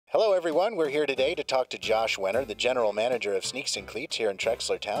Hello everyone, we're here today to talk to Josh Wenner, the General Manager of Sneaks and Cleats here in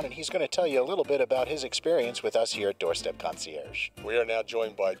Trexlertown, and he's going to tell you a little bit about his experience with us here at Doorstep Concierge. We are now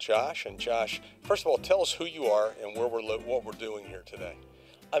joined by Josh, and Josh, first of all, tell us who you are and what we're doing here today.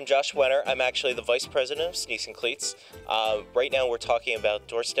 I'm Josh Wenner. I'm actually the Vice President of Sneaks and Cleats. Right now we're talking about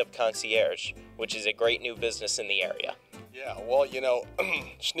Doorstep Concierge, which is a great new business in the area. Yeah, well, you know,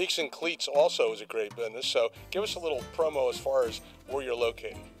 Sneaks and Cleats also is a great business, so give us a little promo as far as where you're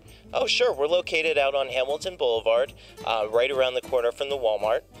located. Oh, sure. We're located out on Hamilton Boulevard, right around the corner from the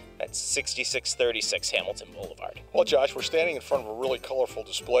Walmart. That's 6636 Hamilton Boulevard. Well, Josh, we're standing in front of a really colorful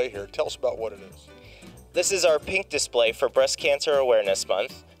display here. Tell us about what it is. This is our pink display for Breast Cancer Awareness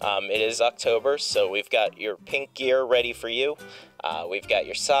Month. It is October, so we've got your pink gear ready for you. We've got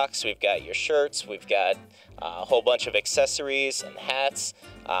your socks, we've got your shirts, we've got a whole bunch of accessories and hats.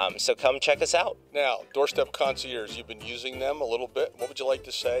 So come check us out. Now, Doorstep Concierge, you've been using them a little bit. What would you like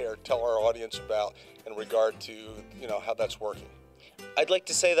to say or tell our audience about in regard to, how that's working? I'd like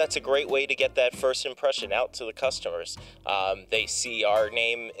to say that's a great way to get that first impression out to the customers. They see our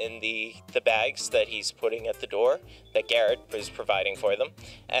name in the bags that he's putting at the door, that Garrett is providing for them,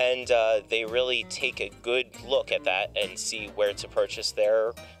 and they really take a good look at that and see where to purchase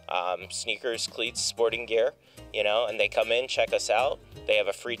their sneakers, cleats, sporting gear, and they come in, check us out. They have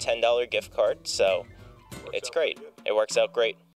a free $10 gift card, so it's great. It works out great.